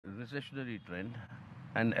recessionary trend,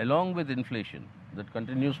 and along with inflation that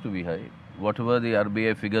continues to be high, whatever the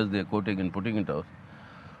RBI figures they are quoting and putting it out,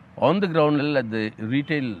 on the ground level at the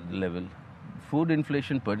retail level, food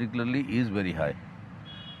inflation particularly is very high.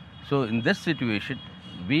 So in this situation,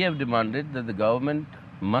 we have demanded that the government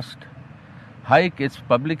must hike its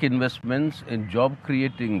public investments in job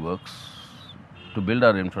creating works to build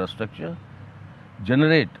our infrastructure,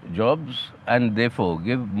 generate jobs, and therefore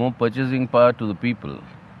give more purchasing power to the people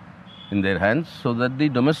in their hands so that the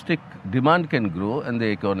domestic demand can grow and the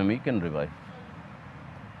economy can revive.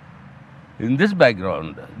 In this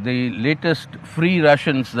background, the latest free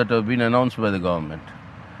rations that have been announced by the government,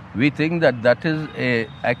 we think that that is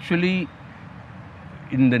actually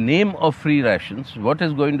in the name of free rations. What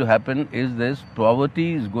is going to happen is this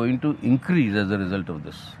poverty is going to increase as a result of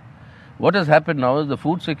this. What has happened now is the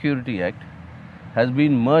Food Security Act has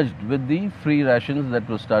been merged with the free rations that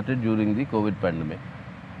were started during the COVID pandemic.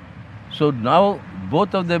 So now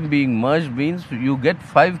both of them being merged means you get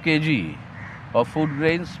 5 kg of food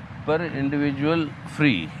grains per individual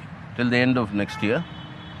free till the end of next year.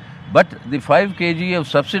 But the 5 kg of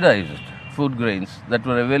subsidized food grains that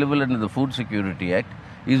were available under the Food Security Act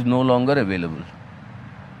is no longer available.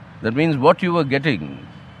 That means what you were getting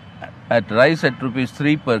at rice at rupees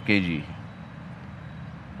 3 per kg,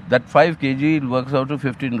 that 5 kg works out to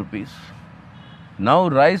 15 rupees. Now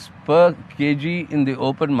rice per kg in the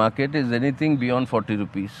open market is anything beyond 40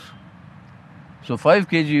 rupees. So 5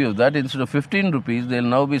 kg of that, instead of 15 rupees, they'll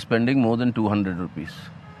now be spending more than 200 rupees.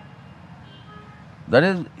 That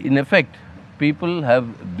is, in effect, people have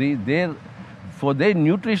for their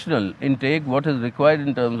nutritional intake, what is required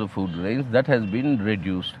in terms of food grains, that has been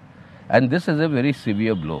reduced. And this is a very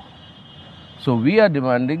severe blow. So we are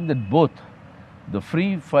demanding that both the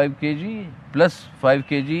free 5 kg plus 5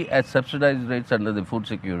 kg at subsidized rates under the Food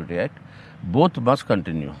Security Act, both must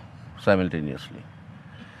continue simultaneously.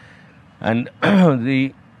 And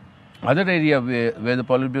the other area where the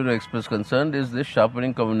Politburo expressed concern is this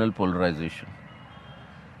sharpening communal polarization.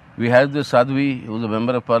 We have the Sadhvi, who is a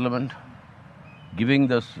member of parliament, giving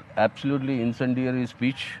this absolutely incendiary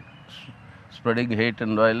speech, spreading hate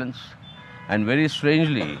and violence. And very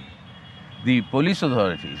strangely, the police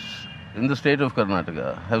authorities in the state of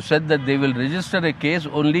Karnataka have said that they will register a case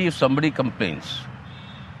only if somebody complains.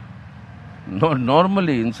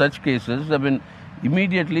 Normally, in such cases,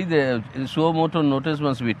 immediately the suo motu notice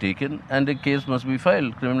must be taken and a case must be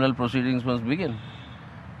filed. Criminal proceedings must begin.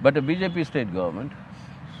 But a BJP state government,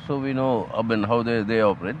 so we know how they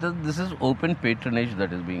operate. This is open patronage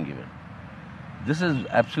that is being given. This is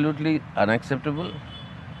absolutely unacceptable.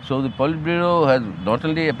 So the Politburo has not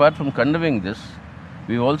only, apart from condemning this,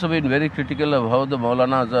 we've also been very critical of how the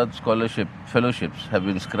Maulana Azad fellowships have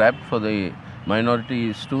been scrapped for the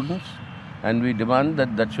minority students, and we demand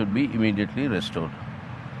that that should be immediately restored.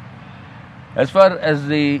 As far as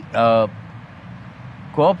the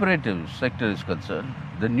cooperative sector is concerned,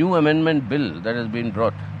 the new amendment bill that has been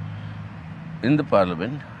brought in the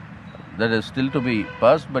parliament, that is still to be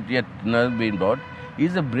passed but yet not been brought,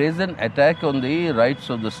 is a brazen attack on the rights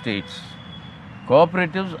of the states.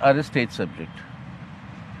 Cooperatives are a state subject.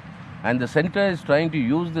 And the centre is trying to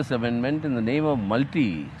use this amendment in the name of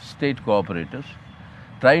multi-state cooperatives,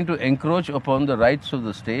 trying to encroach upon the rights of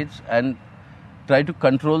the states and try to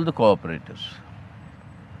control the cooperatives.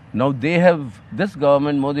 Now this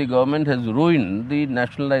government, Modi government, has ruined the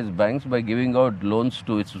nationalized banks by giving out loans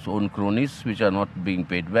to its own cronies, which are not being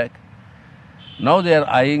paid back. Now they are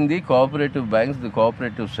eyeing the cooperative banks, the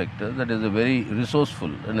cooperative sector, that is a very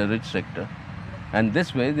resourceful and a rich sector. And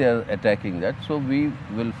this way they are attacking that. So we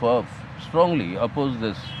will strongly oppose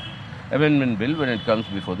this amendment bill when it comes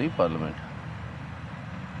before the parliament.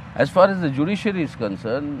 As far as the judiciary is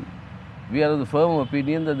concerned, we are of the firm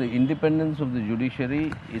opinion that the independence of the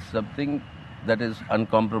judiciary is something that is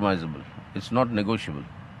uncompromisable. It's not negotiable.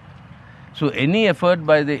 So any effort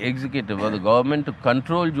by the executive or the government to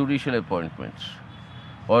control judicial appointments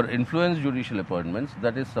or influence judicial appointments,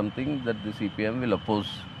 that is something that the CPM will oppose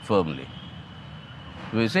firmly.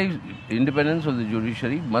 So we say independence of the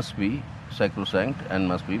judiciary must be sacrosanct and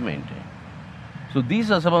must be maintained. So these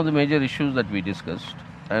are some of the major issues that we discussed,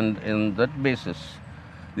 and in that basis,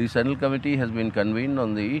 the Central Committee has been convened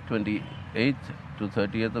on the 28th to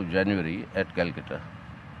 30th of January at Calcutta.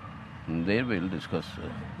 And there we will discuss. There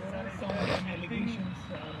are some allegations,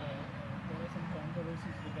 there are some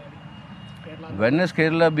controversies regarding Kerala. When has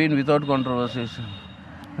Kerala been without controversies?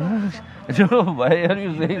 So why are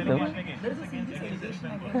you saying that? There is a serious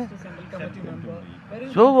allegation against the Central Committee member.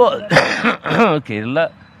 So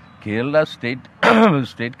Kerala state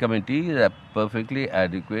state committee is perfectly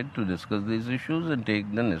adequate to discuss these issues and take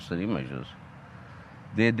the necessary measures.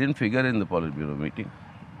 They didn't figure in the Politburo meeting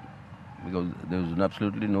because there was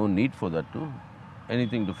absolutely no need for that to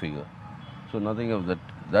anything to figure. So nothing of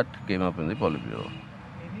that came up in the Politburo.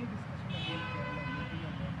 Any discussion again Kerala meeting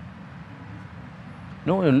about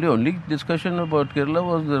No, only discussion about Kerala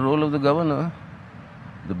was the role of the governor.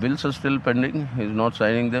 The bills are still pending. He's not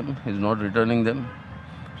signing them. He's not returning them.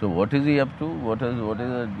 So what is he up to? What is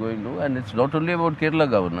it going to? And it's not only about Kerala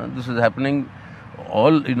governor. This is happening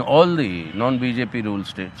in all the non-BJP ruled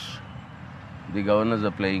states. The governors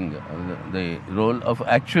are playing the role of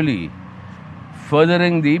actually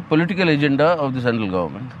furthering the political agenda of the central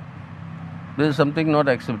government. This is something not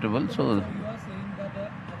acceptable. So you are saying that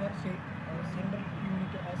our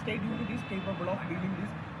state unit is capable of dealing this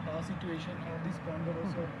situation or this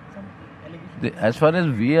controversy or some allegations? as far as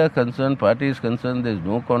we are concerned, party is concerned, there is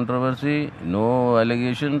no controversy, no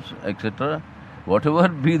allegations, etc. Whatever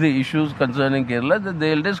be the issues concerning Kerala, that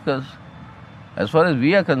they will discuss. As far as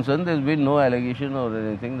we are concerned, there has been no allegation or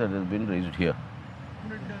anything that has been raised here.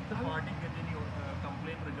 Does the party get any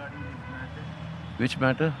complaint regarding this matter? Which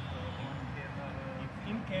matter?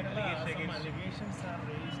 In Kerala, some allegations are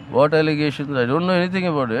raised. What allegations? I don't know anything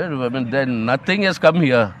about it. I mean, then nothing has come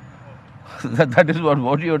here. that is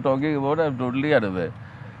what you are talking about. I am totally unaware.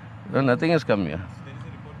 No, nothing has come here. There is a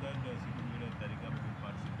report that Sitting leader Tarigami will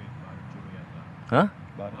participate in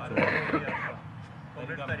Bharat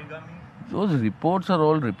Jodo Yatra. Those reports are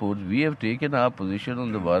all reports. We have taken our position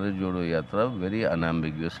on the Bharat Jodo Yatra very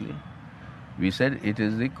unambiguously. We said it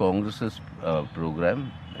is the Congress's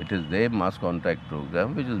program. It is their mass contact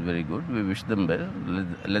program, which is very good. We wish them well.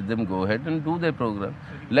 Let them go ahead and do their program.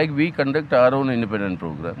 Like we conduct our own independent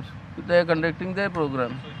programs. They are conducting their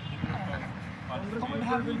program.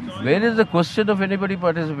 Where is the question of anybody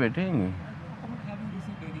participating? Having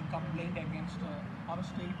received any complaint against our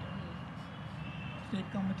state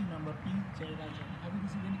committee member P. Jayarajan, have you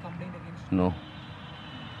received any complaint against? No.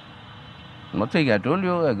 Nothing. I told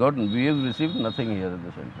you, we have received nothing here at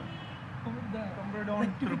the center. Comrade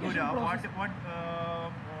on Tripura,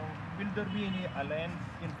 will there be any alliance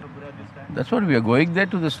in Tripura this time? That's what we are going there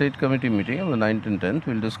to the state committee meeting on the 9th and 10th.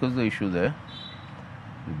 We'll discuss the issue there.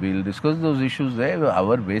 We'll discuss those issues there.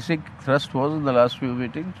 Our basic thrust was in the last few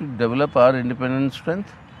meetings to develop our independent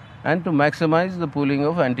strength and to maximize the pooling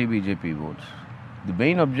of anti-BJP votes. The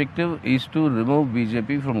main objective is to remove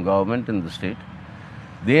BJP from government in the state.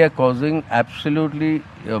 They are causing absolutely,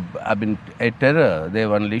 a terror they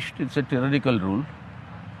have unleashed. It's a tyrannical rule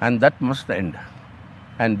and that must end.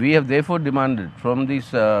 And we have therefore demanded from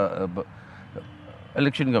this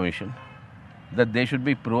election commission that they should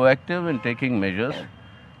be proactive in taking measures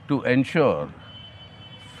to ensure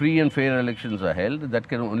free and fair elections are held. That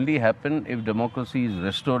can only happen if democracy is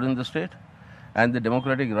restored in the state and the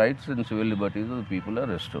democratic rights and civil liberties of the people are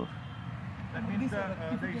restored. That means the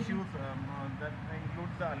issues that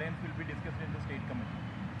includes the alliance will be discussed in the state committee.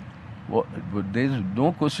 But there is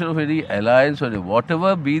no question of any alliance or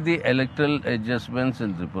whatever be the electoral adjustments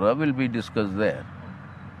in Tripura will be discussed there.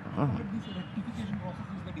 This rectification process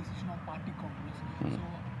is the decision of party Congress. So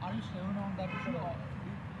are you sure on that?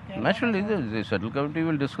 Naturally, the central committee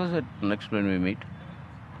will discuss it next when we meet.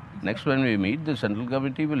 Next when we meet, the central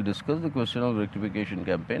committee will discuss the question of rectification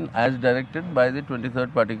campaign as directed by the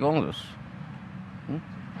 23rd Party Congress.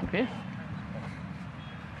 Okay?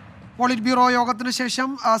 Polit bureau യോഗത്തിന് ശേഷം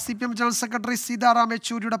CPM general secretary Sitaram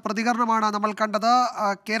യെച്ചൂരിയുടെ പ്രതികരണമാണ് നമ്മൾ കണ്ടത്.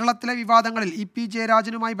 കേരളത്തിലെ വിവാദങ്ങളിൽ EP.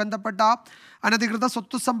 ജയരാജനുമായി ബന്ധപ്പെട്ട അനധികൃത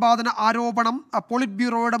സ്വത്ത് സമ്പാദന ആരോപണം പോളിറ്റ്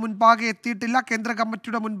ബ്യൂറോയുടെ മുൻപാകെ എത്തിയിട്ടില്ല, കേന്ദ്ര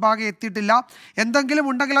കമ്മിറ്റിയുടെ മുൻപാകെ എത്തിയിട്ടില്ല. എന്തെങ്കിലും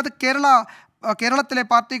ഉണ്ടെങ്കിൽ അത് കേരളത്തിലെ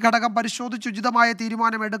പാർട്ടി ഘടകം പരിശോധിച്ച് ഉചിതമായ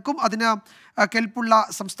തീരുമാനമെടുക്കും. അതിന് കെൽപ്പുള്ള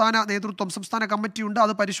സംസ്ഥാന നേതൃത്വം, സംസ്ഥാന കമ്മിറ്റിയുണ്ട്,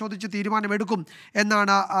 അത് പരിശോധിച്ച് തീരുമാനമെടുക്കും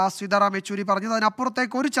എന്നാണ് സീതാറാം യെച്ചൂരി പറഞ്ഞത്.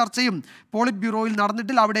 അതിനപ്പുറത്തേക്ക് ഒരു ചർച്ചയും പോളിറ്റ് ബ്യൂറോയിൽ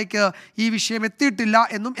നടന്നിട്ടില്ല, അവിടേക്ക് ഈ വിഷയം എത്തിയിട്ടില്ല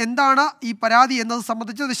എന്നും എന്താണ് ഈ പരാതി എന്നത്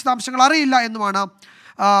സംബന്ധിച്ച് വിശദാംശങ്ങൾ അറിയില്ല എന്നുമാണ്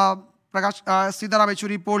സീതാറാം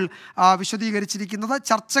യെച്ചൂരി ഇപ്പോൾ വിശദീകരിച്ചിരിക്കുന്നത്.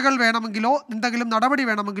 ചർച്ചകൾ വേണമെങ്കിലോ എന്തെങ്കിലും നടപടി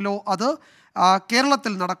വേണമെങ്കിലോ അത്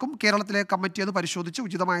കേരളത്തിൽ നടക്കും. കേരളത്തിലെ കമ്മിറ്റി അത് പരിശോധിച്ച്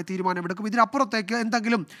ഉചിതമായ തീരുമാനമെടുക്കും. ഇതിനപ്പുറത്തേക്ക്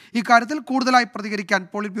എന്തെങ്കിലും ഇക്കാര്യത്തിൽ കൂടുതലായി പ്രതികരിക്കാൻ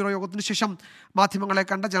പോളിറ്റ് ബ്യൂറോ യോഗത്തിന് ശേഷം മാധ്യമങ്ങളെ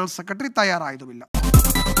കണ്ട ജനറൽ സെക്രട്ടറി തയ്യാറായതുമില്ല.